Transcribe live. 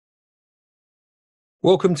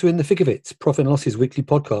Welcome to In the Thick of It, Profit and Losses weekly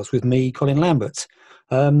podcast with me, Colin Lambert.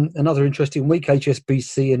 Another interesting week.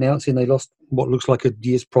 HSBC announcing they lost what looks like a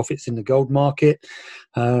year's profits in the gold market.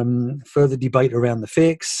 Further debate around the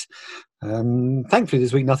fix. Thankfully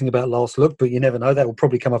this week nothing about last look, but you never know. That will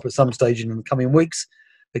probably come up at some stage in the coming weeks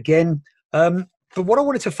again. But what I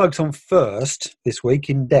wanted to focus on first this week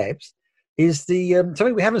in depth is the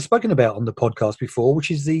something we haven't spoken about on the podcast before, which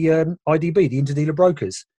is the IDB, the interdealer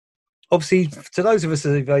brokers. Obviously, to those of us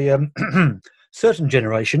of a certain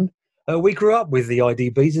generation, we grew up with the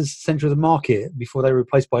IDBs as the centre of the market before they were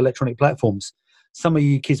replaced by electronic platforms. Some of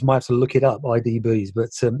you kids might have to look it up, IDBs. But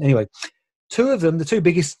anyway, two of them, the two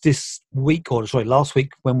biggest this week, or sorry, last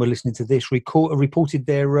week when we're listening to this, reported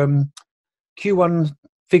their Q1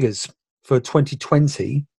 figures for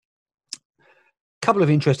 2020. Couple of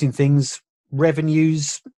interesting things.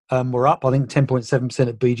 Revenues were up, I think 10.7%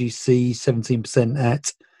 at BGC, 17%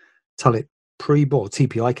 at Tullett Prebor, or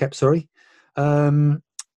TP ICAP, sorry.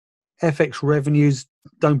 FX revenues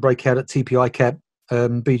don't break out at TP ICAP.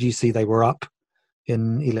 BGC, they were up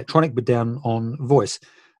in electronic, but down on voice.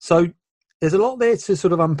 So there's a lot there to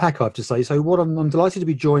sort of unpack, I have to say. So what I'm delighted to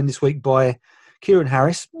be joined this week by Kieran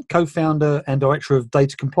Harris, co-founder and director of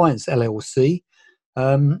Data Compliance LLC,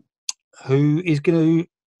 who is going to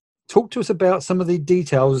talk to us about some of the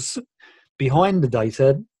details behind the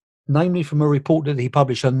data, namely from a report that he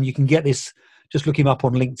published. And you can get this, just look him up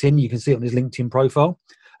on LinkedIn. You can see it on his LinkedIn profile.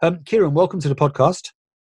 Kieran, welcome to the podcast.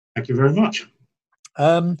 Thank you very much.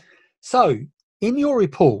 So in your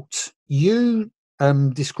report, you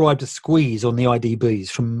described a squeeze on the IDBs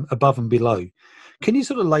from above and below. Can you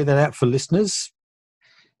sort of lay that out for listeners?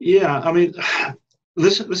 Yeah, I mean,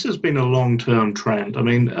 this has been a long-term trend. I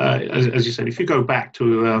mean, as you said, if you go back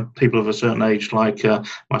to people of a certain age like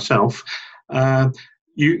myself,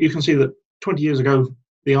 you can see that 20 years ago,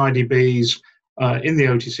 the IDBs in the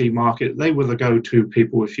OTC market, they were the go-to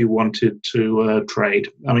people if you wanted to trade.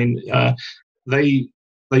 I mean, they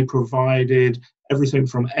provided everything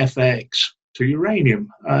from FX to uranium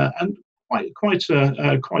and quite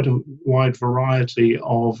a wide variety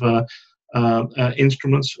of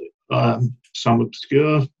instruments, some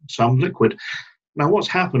obscure, some liquid. Now, what's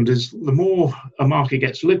happened is the more a market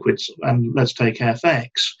gets liquids, and let's take FX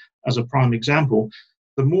as a prime example,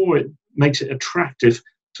 the more it makes it attractive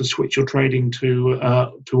to switch your trading to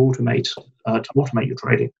automate your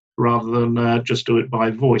trading rather than just do it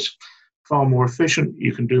by voice. Far more efficient.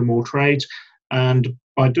 You can do more trades, and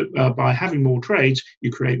by having more trades,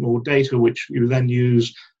 you create more data, which you then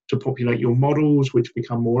use to populate your models, which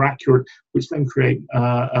become more accurate, which then create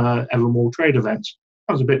ever more trade events.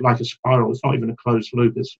 Sounds a bit like a spiral. It's not even a closed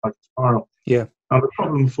loop. It's like a spiral. Yeah. Now, the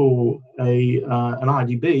problem for an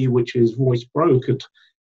IDB, which is voice brokered,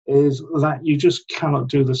 is that you just cannot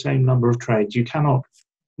do the same number of trades. You can't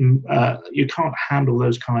handle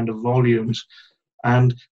those kind of volumes,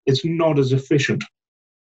 and it's not as efficient.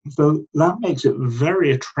 So that makes it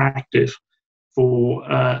very attractive for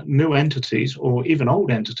new entities or even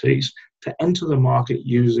old entities to enter the market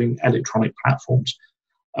using electronic platforms.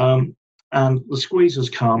 And the squeeze has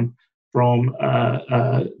come from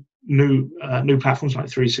new platforms like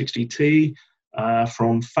 360T,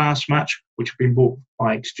 from Fastmatch, which have been bought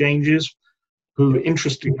by exchanges, who,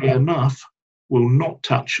 interestingly enough, will not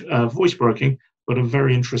touch voice broking, but are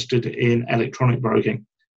very interested in electronic broking.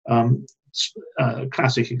 A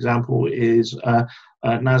classic example is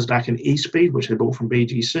Nasdaq and eSpeed, which they bought from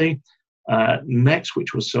BGC. Next,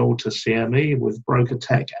 which was sold to CME with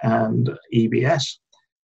BrokerTec and EBS.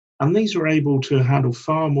 And these are able to handle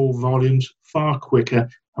far more volumes, far quicker,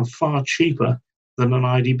 and far cheaper than an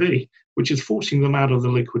IDB, which is forcing them out of the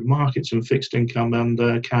liquid markets in fixed income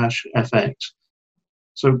and cash FX.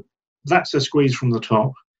 So that's a squeeze from the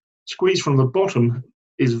top. Squeeze from the bottom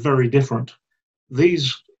is very different.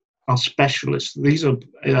 These are specialists. These are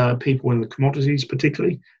people in the commodities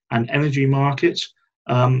particularly and energy markets.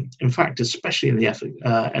 In fact, especially in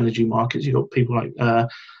the energy markets, you've got people like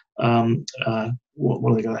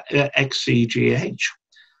what do they call that? XCGH.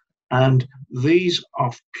 And these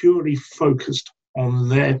are purely focused on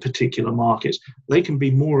their particular markets. They can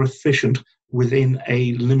be more efficient within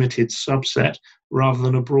a limited subset rather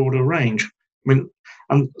than a broader range. I mean,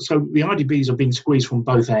 and so the IDBs are being squeezed from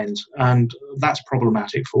both ends, and that's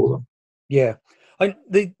problematic for them. Yeah.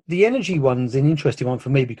 The energy one's an interesting one for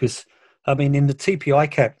me because, I mean, in the TP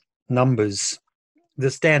ICAP numbers, the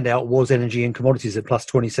standout was energy and commodities at plus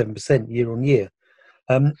 27% year on year.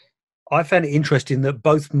 I found it interesting that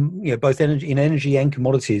both energy and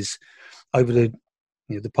commodities over the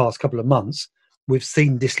past couple of months, we've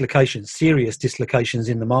seen dislocations, serious dislocations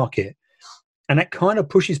in the market. And that kind of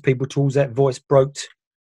pushes people towards that voice broked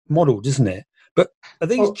model, doesn't it? But are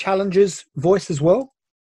these challenges voice as well?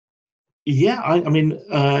 Yeah, I mean,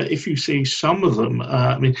 if you see some of them,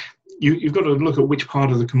 I mean, you've got to look at which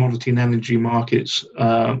part of the commodity and energy markets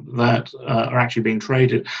that are actually being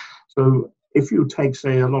traded. So if you take,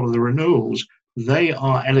 say, a lot of the renewables, they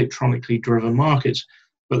are electronically driven markets.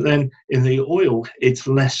 But then in the oil, it's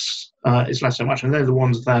less so much, and they're the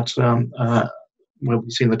ones that where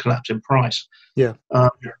we've seen the collapse in price. Yeah.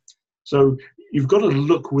 So you've got to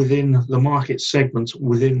look within the market segments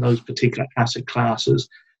within those particular asset classes.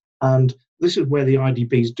 And this is where the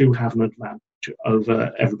IDBs do have an advantage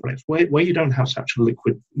over everybody else. Where you don't have such a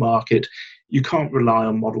liquid market, you can't rely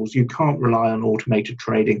on models, you can't rely on automated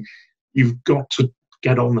trading. You've got to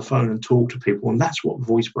get on the phone and talk to people. And that's what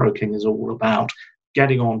voice broking is all about.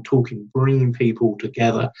 Getting on, talking, bringing people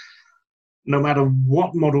together. No matter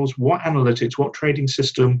what models, what analytics, what trading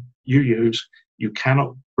system you use, you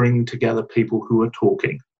cannot bring together people who are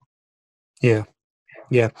talking. Yeah.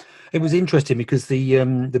 Yeah, it was interesting because the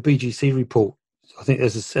BGC report, I think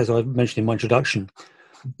as I mentioned in my introduction,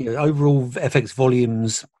 overall FX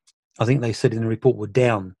volumes, I think they said in the report were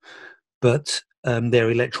down, but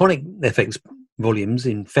their electronic FX volumes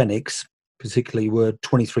in Fenix particularly were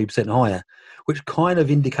 23% higher, which kind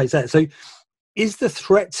of indicates that. So is the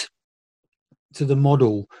threat to the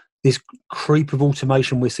model this creep of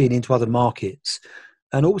automation we're seeing into other markets?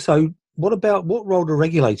 And also, what role are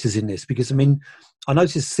regulators in this? Because, I mean, I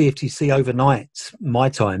noticed CFTC overnight, my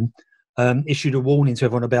time, issued a warning to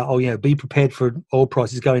everyone about, be prepared for oil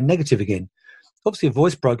prices going negative again. Obviously, a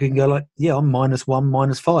voice broker can go like, I'm -1,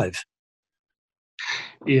 -5.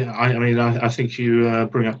 Yeah, I think you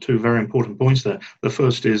bring up two very important points there. The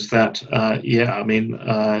first is that,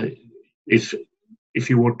 if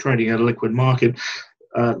you were trading at a liquid market,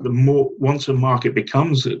 once a market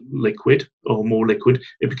becomes liquid or more liquid,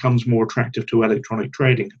 it becomes more attractive to electronic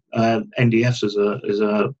trading. NDFs is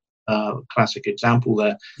a classic example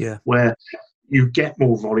there, where you get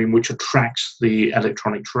more volume, which attracts the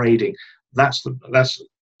electronic trading. So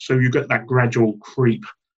you get that gradual creep,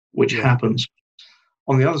 which happens.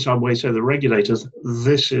 On the other side, where you say the regulators,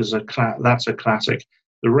 that's a classic.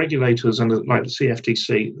 The regulators, and like the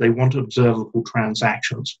CFTC, they want observable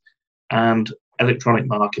transactions, and electronic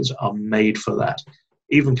markets are made for that.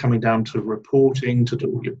 Even coming down to reporting, to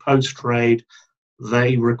do your post-trade,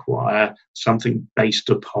 they require something based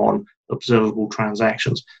upon observable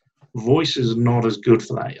transactions. Voice is not as good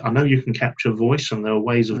for that. I know you can capture voice, and there are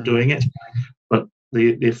ways of doing it, but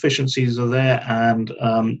the efficiencies are there, and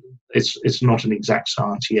it's not an exact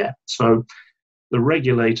science yet. So the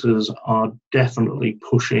regulators are definitely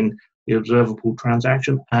pushing the observable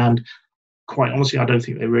transaction, and quite honestly, I don't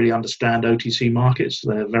think they really understand OTC markets.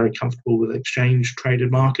 They're very comfortable with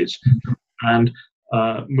exchange-traded markets, and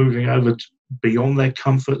moving over beyond their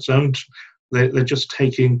comfort zone, they're just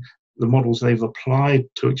taking the models they've applied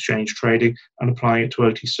to exchange trading and applying it to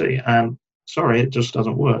OTC. And sorry, it just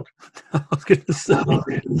doesn't work. I was going to say,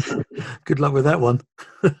 good luck with that one.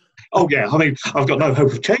 Oh, yeah. I mean, I've got no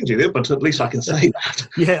hope of changing it, but at least I can say that.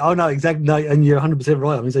 Yeah, I know, exactly. No, and you're 100%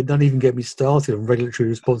 right. I mean, so don't even get me started on regulatory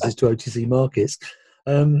responses to OTC markets.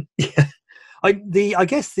 I mean,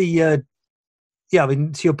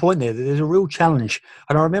 to your point there, there's a real challenge.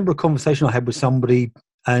 And I remember a conversation I had with somebody,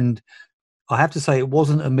 and I have to say it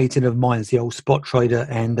wasn't a meeting of minds, the old spot trader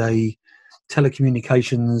and a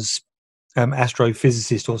telecommunications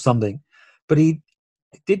astrophysicist or something. But he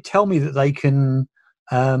did tell me that they can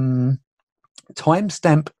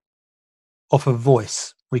timestamp off a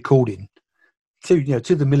voice recording to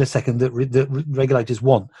the millisecond that regulators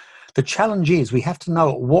want. The challenge is we have to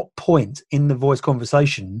know at what point in the voice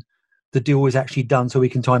conversation the deal is actually done, so we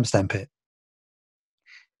can timestamp it.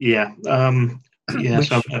 Yeah. So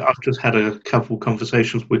I've just had a couple of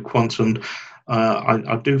conversations with Quant, and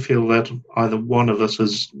I do feel that either one of us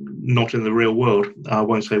is not in the real world. I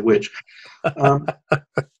won't say which. As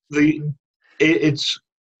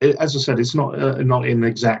I said, it's not in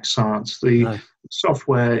exact science. The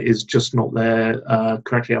software is just not there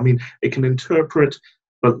correctly. I mean, it can interpret,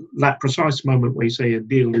 but that precise moment where you say a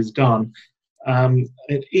deal is done,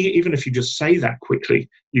 even if you just say that quickly,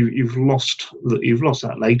 you've lost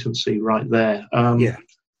that latency right there.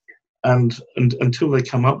 And until they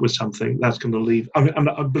come up with something that's going to leave,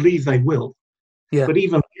 I believe they will. Yeah. But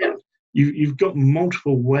even then, you've got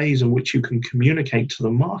multiple ways in which you can communicate to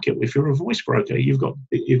the market. If you're a voice broker, you've got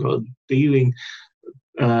dealing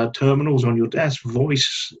terminals on your desk,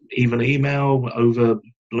 voice, even email over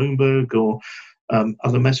Bloomberg or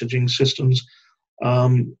other messaging systems.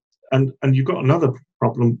 And you've got another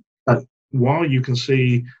problem that while you can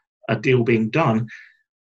see a deal being done,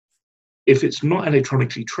 if it's not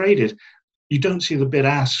electronically traded, you don't see the bid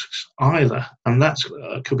asks either, and that's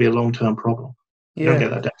could be a long-term problem. You don't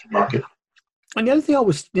get that data market. And the other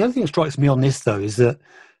thing that strikes me on this though is that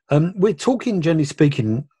we're talking, generally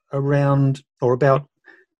speaking, around or about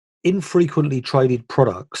infrequently traded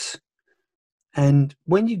products, and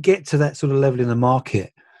when you get to that sort of level in the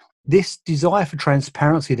market, this desire for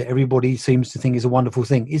transparency that everybody seems to think is a wonderful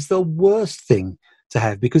thing is the worst thing to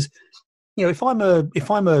have, because if I'm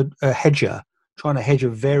a hedger trying to hedge a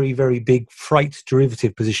very, very big freight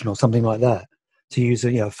derivative position or something like that, to use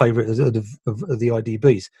a favorite of the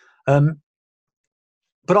IDBs.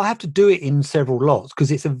 But I have to do it in several lots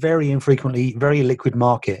because it's a very infrequently, very liquid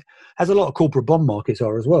market, as a lot of corporate bond markets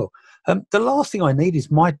are as well. The last thing I need is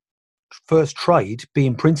my first trade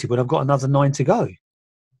being printed when I've got another 9 to go.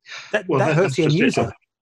 That hurts the end user.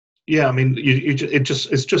 Yeah, I mean,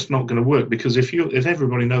 it's just not going to work, because if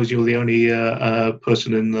everybody knows you're the only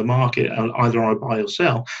person in the market, either on a buy or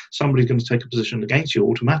sell, somebody's going to take a position against you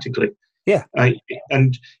automatically. Yeah,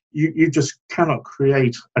 and you just cannot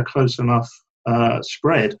create a close enough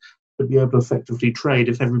spread to be able to effectively trade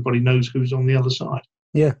if everybody knows who's on the other side.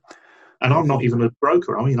 Yeah, and I'm not even a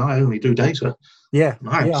broker. I mean, I only do data. Yeah,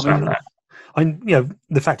 I understand that.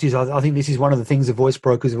 The fact is, I think this is one of the things the voice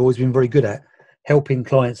brokers have always been very good at, helping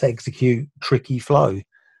clients execute tricky flow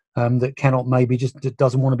that cannot that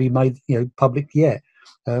doesn't want to be made public yet.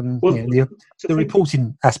 The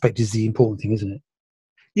reporting aspect is the important thing, isn't it?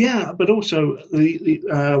 Yeah, but also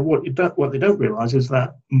what they don't realise is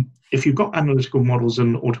that if you've got analytical models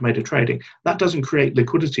and automated trading, that doesn't create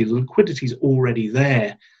liquidity. The liquidity is already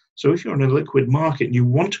there. So if you're in a liquid market and you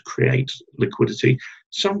want to create liquidity,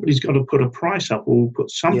 somebody's got to put a price up or put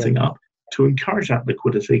something up to encourage that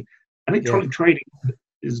liquidity. Electronic trading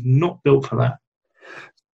is not built for that.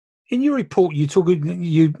 In your report, something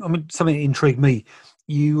that intrigued me.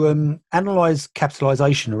 You analyse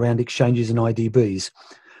capitalisation around exchanges and IDBs.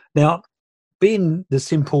 Now, being the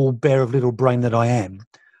simple bear of little brain that I am,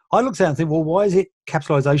 I looked at it and think, well, why is it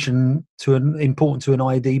capitalisation important to an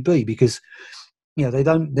IDB? Because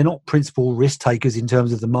they're not principal risk takers in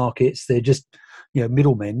terms of the markets. They're just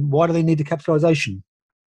middlemen. Why do they need the capitalisation?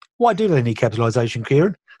 Why do they need capitalisation,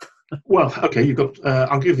 Kieran? Well, okay, you've got.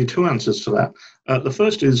 I'll give you two answers to that. The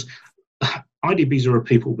first is IDBs are a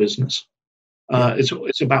people business.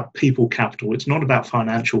 It's about people capital. It's not about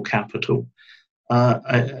financial capital.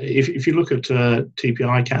 If you look at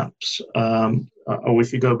TPI caps, or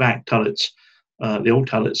if you go back Tullets, the old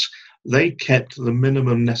Tullets, they kept the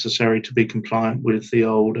minimum necessary to be compliant with the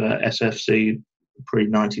old SFC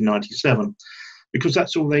pre-1997, because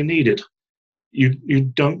that's all they needed. You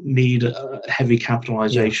don't need heavy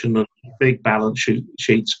capitalization and big balance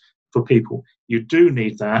sheets for people. You do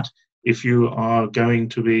need that if you are going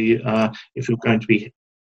to be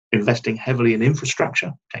investing heavily in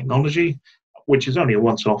infrastructure, technology, which is only a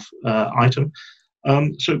once-off item.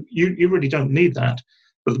 So you really don't need that.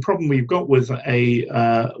 But the problem we've got with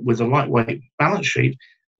a lightweight balance sheet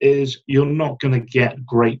is you're not going to get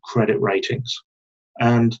great credit ratings,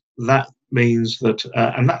 and that means that,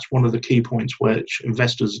 and that's one of the key points which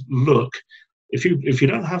investors look. If you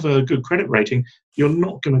don't have a good credit rating, you're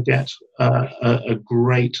not going to get a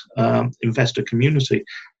great investor community.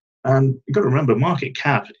 And you've got to remember, market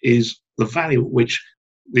cap is the value at which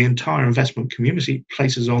the entire investment community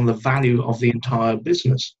places on the value of the entire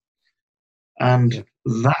business. And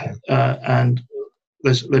and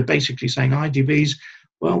they're basically saying IDBs,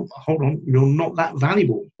 well, hold on, you're not that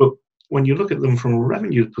valuable. But when you look at them from a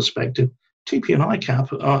revenue perspective, TP and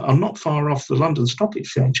ICAP are not far off the London Stock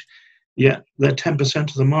Exchange, yet they're 10%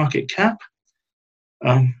 of the market cap.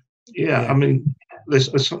 I mean, there's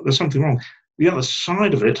something wrong. The other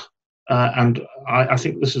side of it, and I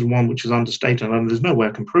think this is one which is understated, and there's no way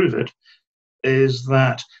I can prove it, is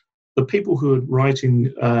that the people who are writing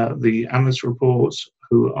the analyst reports,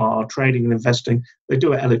 who are trading and investing, they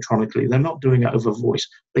do it electronically. They're not doing it over voice.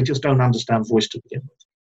 They just don't understand voice to begin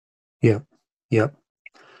with. Yeah.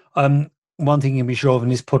 One thing you can be sure of in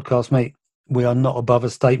this podcast, mate, we are not above a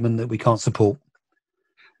statement that we can't support.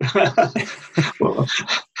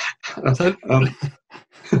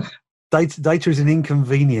 Data is an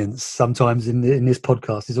inconvenience sometimes in this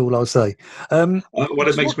podcast, is all I'll say.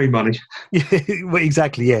 It makes me money. Yeah, well,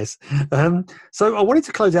 exactly, yes. So I wanted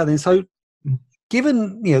to close out then. So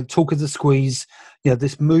given, talk of the squeeze,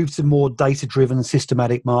 this move to more data-driven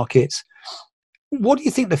systematic markets, what do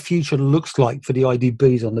you think the future looks like for the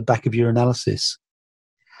IDBs on the back of your analysis?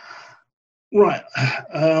 Right.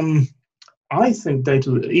 I think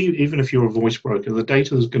data, even if you're a voice broker, the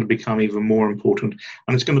data is going to become even more important,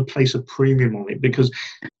 and it's going to place a premium on it, because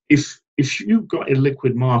if you've got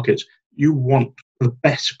illiquid markets, you want the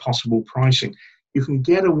best possible pricing. You can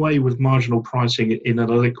get away with marginal pricing in a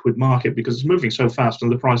liquid market because it's moving so fast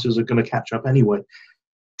and the prices are going to catch up anyway.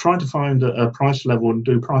 Trying to find a price level and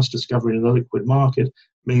do price discovery in a liquid market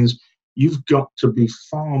means you've got to be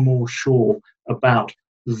far more sure about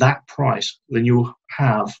that price than you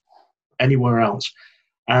have anywhere else.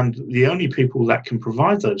 And the only people that can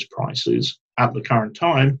provide those prices at the current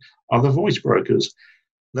time are the voice brokers.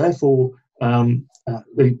 Therefore, the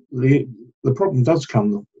problem does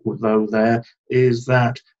come, though, there is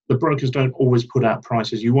that the brokers don't always put out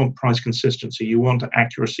prices. You want price consistency, you want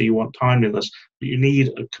accuracy, you want timeliness, but you need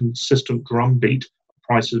a consistent drumbeat of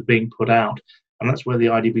prices being put out. And that's where the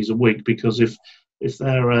IDBs are weak, because if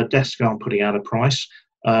their desk aren't putting out a price,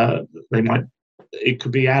 it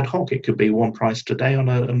could be ad hoc. It could be one price today on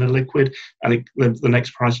a liquid, and the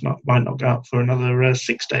next price might not go up for another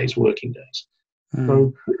 6 days, working days.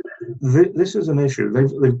 So this is an issue.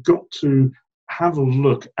 They've got to have a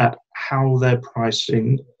look at how they're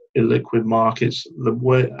pricing illiquid markets,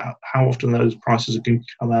 how often those prices are going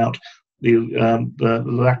to come out, the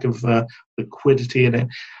lack of liquidity in it,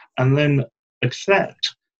 and then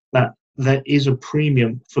accept that there is a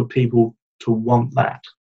premium for people to want that.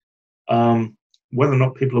 Whether or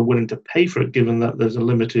not people are willing to pay for it, given that there's a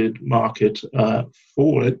limited market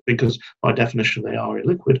for it, because by definition they are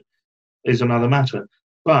illiquid, is another matter.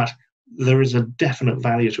 But there is a definite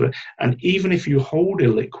value to it. And even if you hold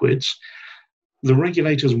illiquids, the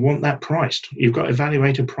regulators want that priced. You've got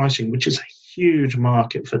evaluated pricing, which is a huge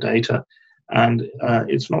market for data, and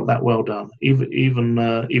it's not that well done, even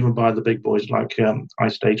by the big boys like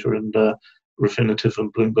ICE Data and Refinitiv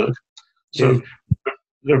and Bloomberg. So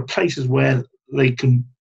there are places where they can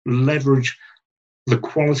leverage the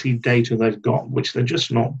quality data they've got, which they're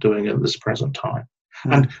just not doing at this present time.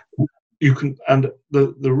 And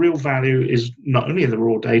the real value is not only in the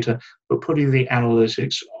raw data, but putting the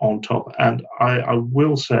analytics on top. And I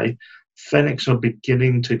will say, Fenix are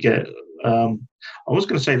beginning to get. I was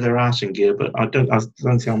going to say their ass in gear, but I don't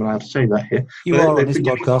think I'm allowed to say that here. You are on this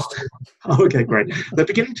podcast. Oh, okay, great. They're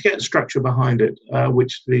beginning to get structure behind it,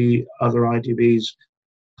 which the other IDBs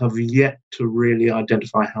have yet to really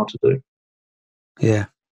identify how to do. Yeah.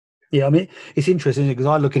 I mean, it's interesting because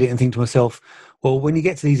I look at it and think to myself, well, when you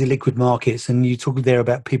get to these illiquid markets and you talk there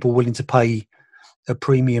about people willing to pay a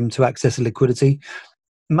premium to access liquidity,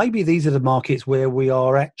 maybe these are the markets where we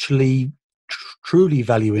are actually truly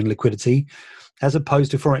valuing liquidity, as opposed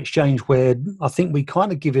to foreign exchange, where I think we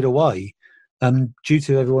kind of give it away due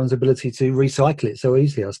to everyone's ability to recycle it so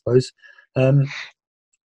easily, I suppose. And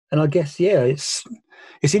I guess, it's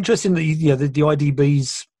interesting that the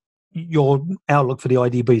IDBs, your outlook for the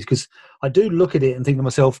IDBs, because I do look at it and think to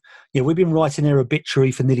myself, we've been writing their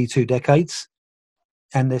obituary for nearly 2 decades,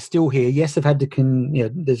 and they're still here. Yes,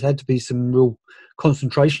 there's had to be some real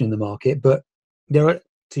concentration in the market, but there are,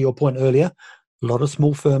 to your point earlier, a lot of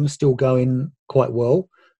small firms still going quite well,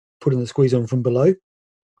 putting the squeeze on from below.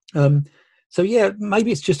 So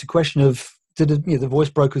maybe it's just a question of the voice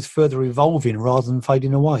brokers further evolving rather than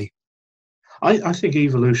fading away. I think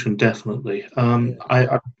evolution, definitely.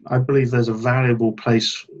 I believe there's a valuable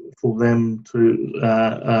place for them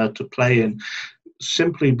to play in,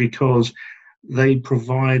 simply because they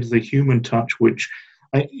provide the human touch. Which,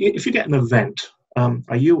 if you get an event,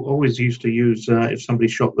 I always used to use if somebody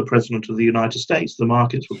shot the president of the United States, the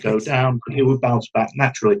markets would go down, but it would bounce back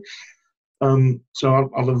naturally.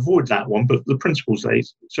 So I'll avoid that one. But the principle's there.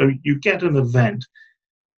 So you get an event.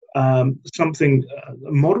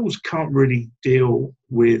 Models can't really deal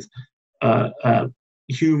with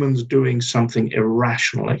humans doing something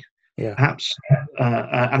irrationally. Perhaps,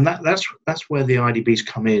 and that's where the IDBs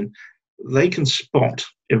come in. They can spot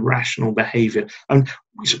irrational behavior, and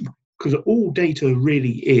because all data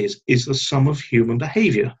really is the sum of human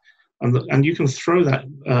behavior, and you can throw that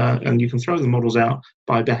and you can throw the models out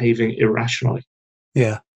by behaving irrationally.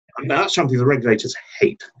 And that's something the regulators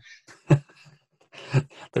hate.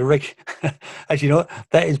 Actually, you know what?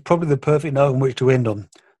 That is probably the perfect note on which to end on.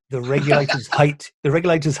 The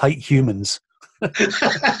regulators hate humans.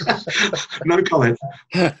 No comment.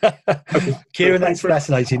 Okay. Kieran, that's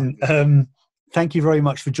fascinating. Thank you very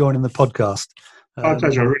much for joining the podcast. My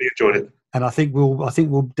pleasure. I really enjoyed it. And I think we'll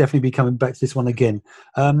definitely be coming back to this one again.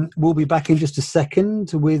 We'll be back in just a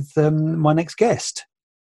second with my next guest.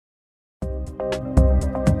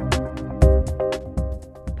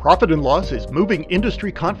 Profit and Loss is moving industry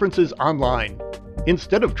conferences online.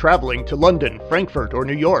 Instead of traveling to London, Frankfurt, or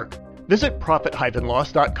New York, visit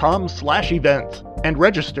profit-loss.com/events and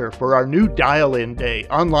register for our new Dial-In Day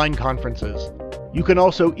online conferences. You can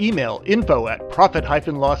also email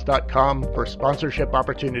info@profit-loss.com for sponsorship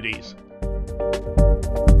opportunities.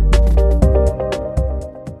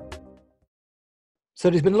 So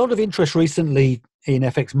there's been a lot of interest recently in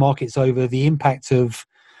FX markets over the impact of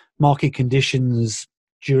market conditions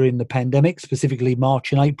during the pandemic, specifically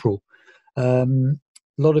March and April. A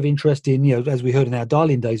lot of interest in, as we heard in our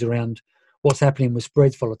dial-in days, around what's happening with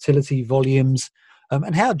spreads, volatility, volumes,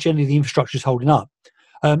 and how generally the infrastructure is holding up.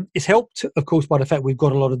 It's helped, of course, by the fact we've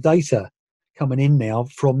got a lot of data coming in now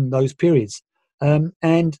from those periods. And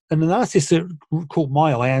an analysis that caught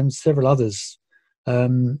my eye and several others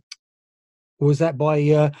was that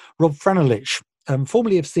by Rob Franelich,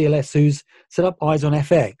 formerly of CLS, who's set up Eyes on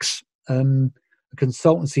FX, a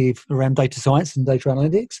consultancy around data science and data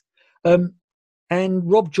analytics.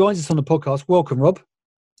 And Rob joins us on the podcast. Welcome, Rob.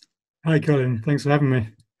 Hi, Colin. Thanks for having me.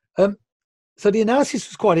 So the analysis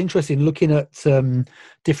was quite interesting, looking at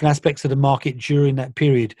different aspects of the market during that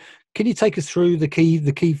period. Can you take us through the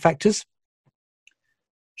key factors?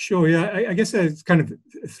 Sure. Yeah, I guess there's kind of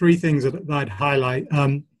three things that I'd highlight.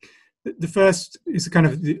 The first is kind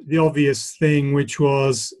of the obvious thing, which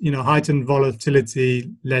was, heightened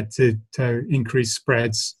volatility led to increased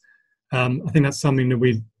spreads. I think that's something that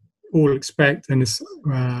we all expect and is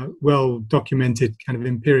well documented kind of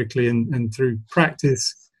empirically and through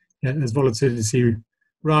practice. As volatility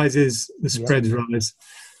rises, the spreads rise.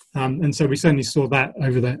 And so we certainly saw that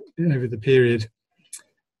over the period.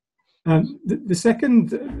 The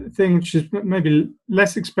second thing, which is maybe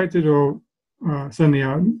less expected, or certainly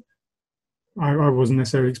I wasn't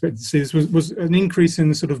necessarily expected to see this, was an increase in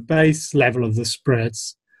the sort of base level of the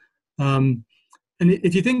spreads. And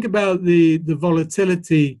if you think about the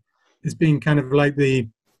volatility as being kind of like the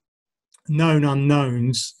known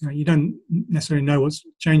unknowns, you don't necessarily know what's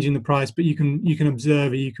changing the price, but you can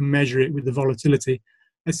observe it, you can measure it with the volatility.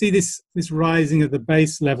 I see this rising of the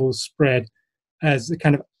base level spread as a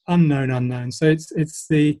kind of unknown. So it's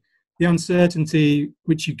the uncertainty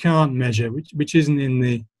which you can't measure, which isn't in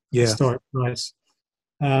the historic price.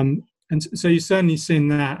 And so you've certainly seen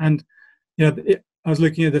that. And I was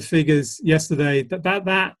looking at the figures yesterday,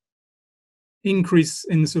 that increase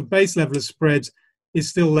in the sort of base level of spreads is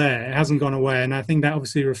still there. It hasn't gone away. And I think that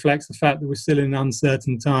obviously reflects the fact that we're still in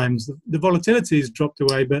uncertain times. The volatility has dropped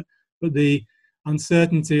away, but the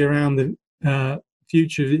uncertainty around the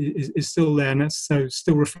future is still there, and that's so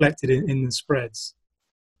still reflected in the spreads.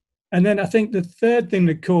 And then I think the third thing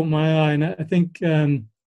that caught my eye, and I think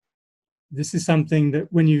this is something that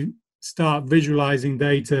when you start visualizing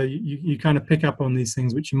data, you kind of pick up on these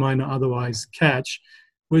things which you might not otherwise catch,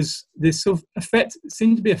 was this sort of effect,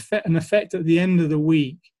 seemed to be an effect at the end of the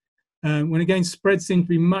week, when again spreads seem to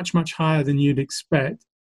be much, much higher than you'd expect.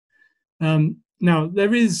 Now,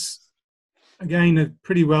 there is, again, a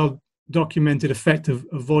pretty well documented effect of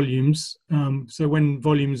volumes. So when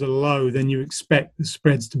volumes are low, then you expect the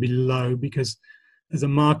spreads to be low, because as a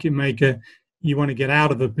market maker, you want to get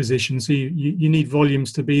out of a position. So you need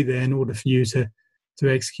volumes to be there in order for you to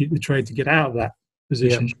execute the trade to get out of that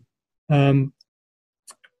position. Yeah.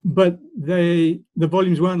 But the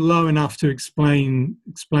volumes weren't low enough to explain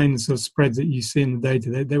the sort of spreads that you see in the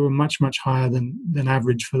data. They were much, much higher than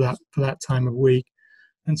average for that time of week.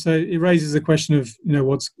 And so it raises the question of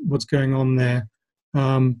what's going on there.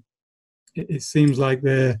 It seems like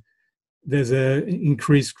there's a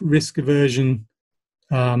increased risk aversion,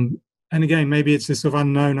 and again maybe it's this sort of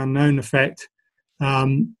unknown effect,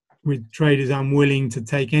 with traders unwilling to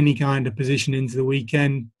take any kind of position into the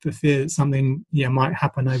weekend for fear that something might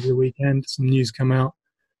happen over the weekend. Some news come out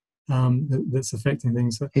that's affecting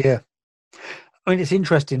things. So. Yeah. I mean, it's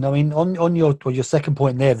interesting. I mean, on your second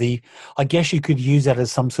point there, I guess you could use that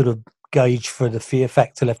as some sort of gauge for the fear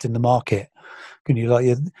factor left in the market. Can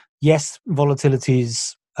you yes, volatility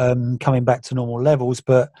is coming back to normal levels,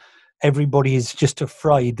 but everybody is just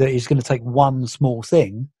afraid that it's going to take one small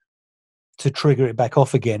thing to trigger it back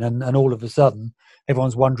off again, and all of a sudden,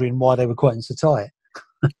 everyone's wondering why they were quoting so tight.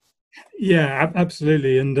 Yeah,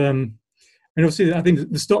 absolutely. And obviously, I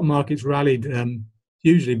think the stock market's rallied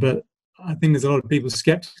hugely, but I think there's a lot of people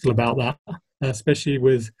skeptical about that, especially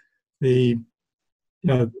with there's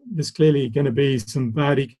clearly going to be some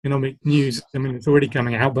bad economic news. I mean, it's already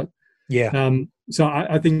coming out, but so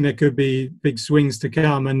I think there could be big swings to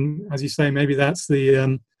come. And as you say, maybe that's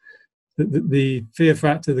the fear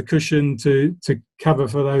factor, the cushion to cover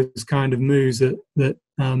for those kind of moves that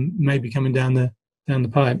may be coming down the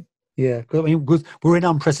pipe. Yeah, I mean, we're in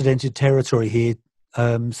unprecedented territory here,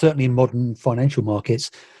 certainly in modern financial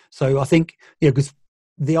markets. So I think, because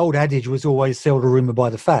the old adage was always sell the rumour by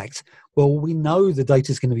the fact. Well, we know the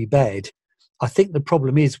data's going to be bad. I think the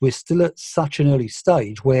problem is we're still at such an early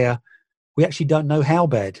stage where we actually don't know how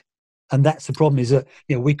bad. And that's the problem, is that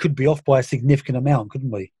we could be off by a significant amount,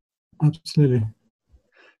 couldn't we? Absolutely.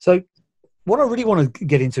 So what I really want to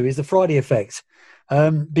get into is the Friday effect,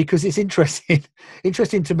 because it's interesting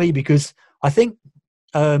to me, because I think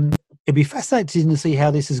it'd be fascinating to see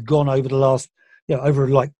how this has gone over the last, over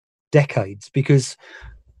like decades, because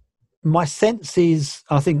my sense is,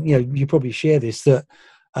 I think, you probably share this, that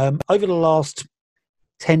over the last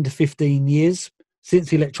 10 to 15 years,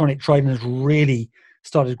 since electronic trading has really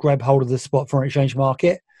started to grab hold of the spot foreign exchange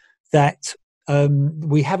market, that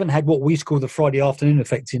we haven't had what we used to call the Friday afternoon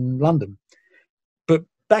effect in London. But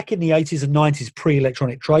back in the 80s and 90s,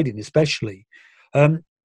 pre-electronic trading especially, the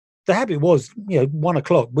habit was, 1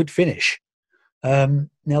 o'clock, we'd finish. Now,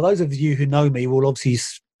 those of you who know me will obviously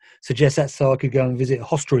suggest that so I could go and visit a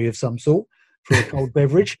hostelry of some sort for a cold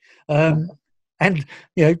beverage. And,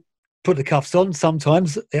 put the cuffs on.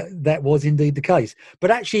 Sometimes that was indeed the case. But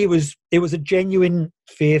actually, it was a genuine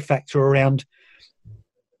fear factor around,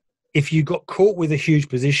 if you got caught with a huge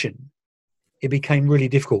position, it became really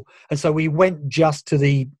difficult. And so we went just to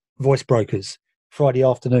the voice brokers Friday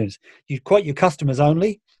afternoons. You'd quote your customers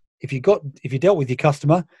only. If you dealt with your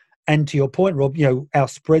customer, and to your point, Rob, our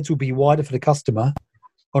spreads would be wider for the customer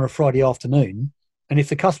on a Friday afternoon. And if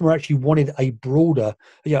the customer actually wanted a broader,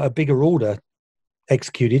 a bigger order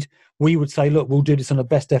executed, we would say, look, we'll do this on a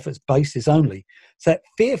best efforts basis only. So that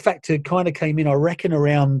fear factor kind of came in, I reckon,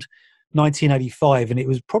 around 1985, and it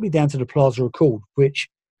was probably down to the Plaza Accord, which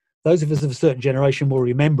those of us of a certain generation will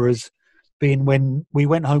remember as being when we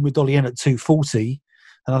went home with Dolly N at 240,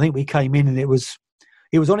 and I think we came in and it was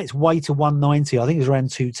on its way to 190. I think it was around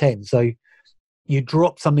 210. So you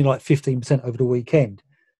dropped something like 15% over the weekend.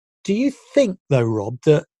 Do you think, though, Rob,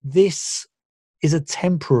 that this is a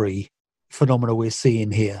temporary phenomena we're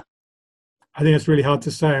seeing here? I think it's really hard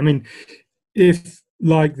to say. I mean, if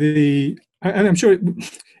like and I'm sure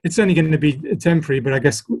it's only going to be temporary, but I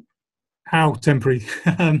guess how temporary?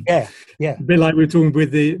 Yeah. A bit like we were talking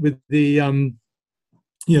with the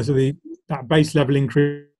that base level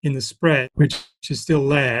increase in the spread, which is still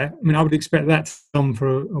there. I mean, I would expect that to come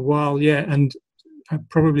for a while, and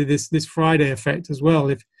probably this Friday effect as well.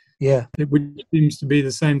 It seems to be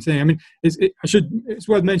the same thing. I mean, it's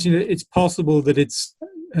worth mentioning that it's possible that it's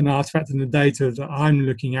an artifact in the data that I'm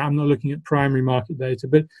looking at. I'm not looking at primary market data,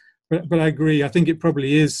 but I agree. I think it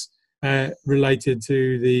probably is related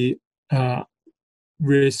to the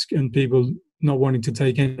risk and people not wanting to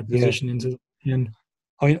take any position into the end.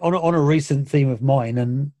 I mean, on a recent theme of mine,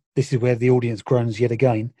 and this is where the audience groans yet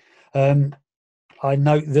again, I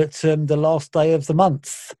note that the last day of the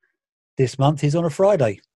month, this month, is on a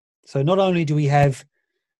Friday. So not only do we have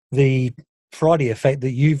the Friday effect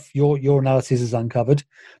that your analysis has uncovered,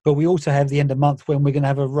 but we also have the end of month when we're going to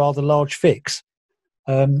have a rather large fix.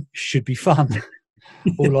 Should be fun.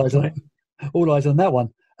 All eyes on that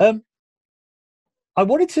one. I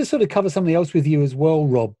wanted to sort of cover something else with you as well,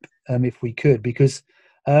 Rob, if we could, because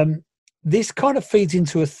this kind of feeds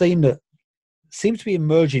into a theme that seems to be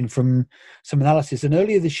emerging from some analysis. And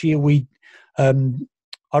earlier this year,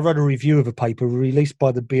 I wrote a review of a paper released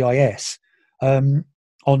by the BIS on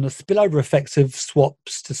the spillover effects of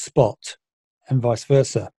swaps to spot and vice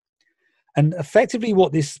versa. And effectively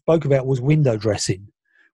what this spoke about was window dressing,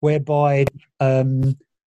 whereby when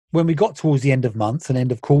we got towards the end of month and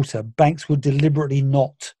end of quarter, banks would deliberately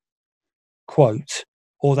not quote,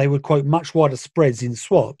 or they would quote much wider spreads in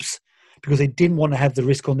swaps because they didn't want to have the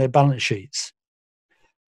risk on their balance sheets.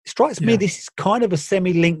 It strikes me this is kind of a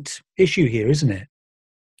semi-linked issue here, isn't it?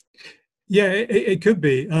 Yeah, it could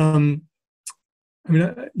be. I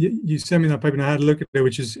mean, you sent me that paper and I had a look at it,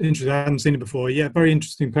 which is interesting. I hadn't seen it before. Yeah, very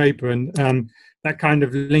interesting paper. And that kind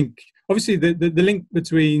of link, obviously the link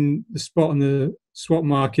between the spot and the swap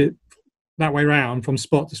market that way around from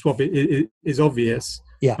spot to swap is obvious.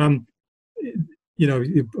 Yeah.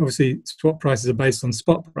 Obviously swap prices are based on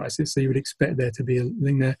spot prices, so you would expect there to be a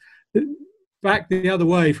link there. Back the other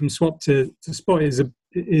way from swap to spot is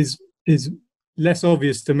less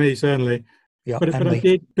obvious to me, certainly. Yeah, but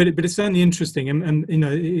it's certainly interesting, and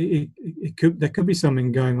there could be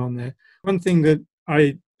something going on there. One thing that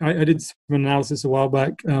I did some analysis a while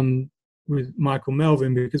back with Michael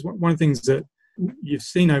Melvin, because one of the things that you've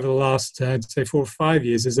seen over the last I'd say 4 or 5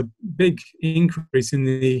 years is a big increase in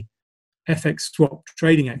the FX swap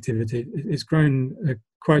trading activity. It's grown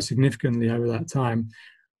quite significantly over that time,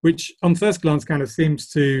 which on first glance kind of seems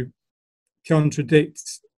to contradict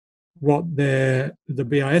what the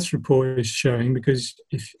BIS report is showing, because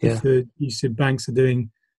if the UCITS banks are doing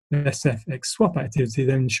less FX swap activity,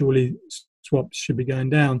 then surely swaps should be going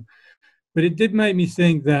down. But it did make me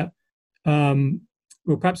think that,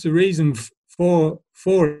 well, perhaps the reason for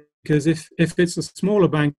it, because if it's the smaller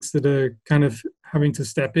banks that are kind of having to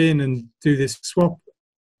step in and do this swap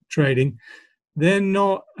trading, they're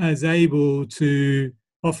not as able to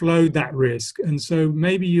offload that risk. And so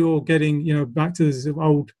maybe you're getting, back to this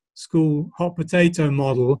old school hot potato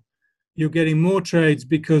model, you're getting more trades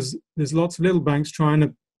because there's lots of little banks trying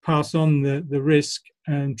to pass on the risk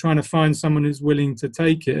and trying to find someone who's willing to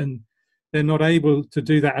take it, and they're not able to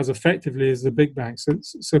do that as effectively as the big banks.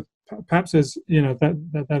 So perhaps as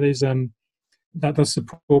that does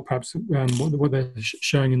support perhaps what they're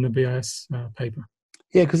showing in the BIS paper.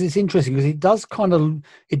 Yeah, because it's interesting, because it does kind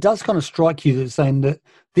of strike you that saying that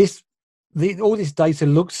all this data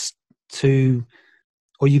looks to,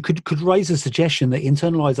 or you could raise a suggestion that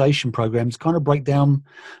internalization programs kind of break down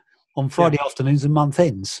on Friday afternoons and month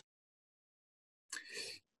ends.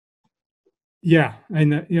 Yeah,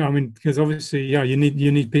 and I mean, because obviously, you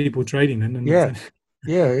need people trading, and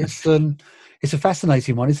it's a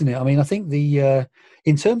fascinating one, isn't it? I mean, I think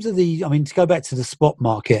in terms of to go back to the spot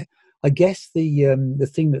market, I guess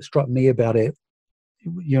the thing that struck me about it,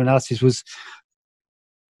 your analysis, was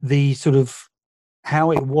the sort of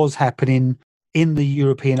how it was happening in the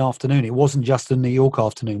European afternoon. It wasn't just the New York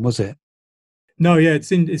afternoon, was it? No, it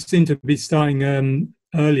seemed to be starting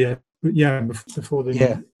earlier, but before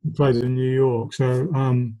the close in New York. So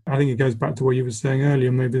I think it goes back to what you were saying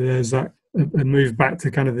earlier. Maybe there's that a move back to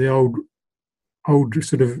kind of the old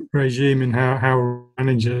sort of regime in how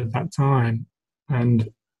managed at that time, and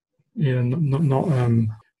not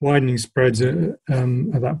widening spreads at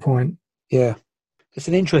that point. Yeah, it's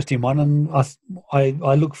an interesting one, and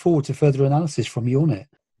I look forward to further analysis from you on it.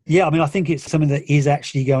 Yeah, I mean, I think it's something that is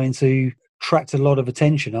actually going to attract a lot of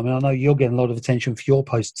attention. I mean, I know you're getting a lot of attention for your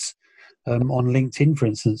posts on LinkedIn, for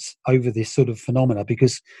instance, over this sort of phenomena,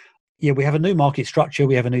 because we have a new market structure,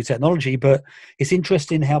 we have a new technology, but it's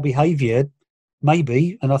interesting how behaviour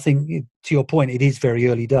maybe, and I think to your point, it is very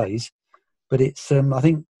early days, but it's I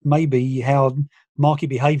think maybe how market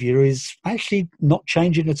behaviour is actually not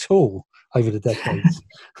changing at all over the decades.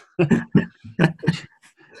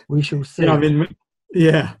 We shall see. I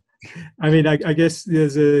guess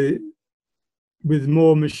there's with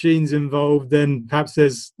more machines involved, then perhaps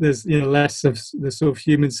there's less of the sort of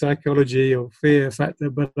human psychology or fear factor.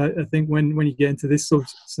 But I think when you get into this sort of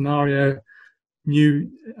scenario, new,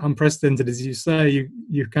 unprecedented, as you say,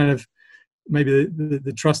 you kind of maybe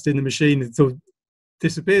the trust in the machine sort of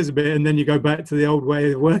disappears a bit, and then you go back to the old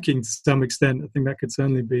way of working to some extent. I think that could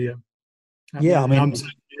certainly be. I'm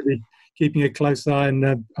certainly keeping a close eye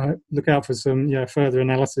and look out for some further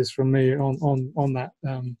analysis from me on that.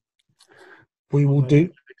 We will do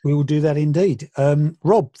that indeed.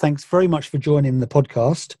 Rob, thanks very much for joining the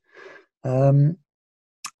podcast. To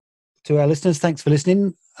our listeners, thanks for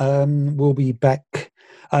listening. We'll be back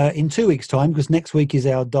in 2 weeks' time, because next week is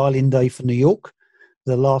our dial-in day for New York,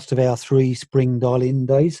 the last of our 3 spring dial-in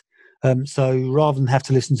days. So rather than have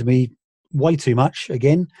to listen to me way too much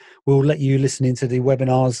again, we'll let you listen into the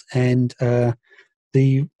webinars, and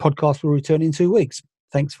the podcast will return in 2 weeks.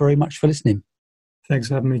 Thanks very much for listening. Thanks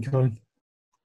for having me, Colin.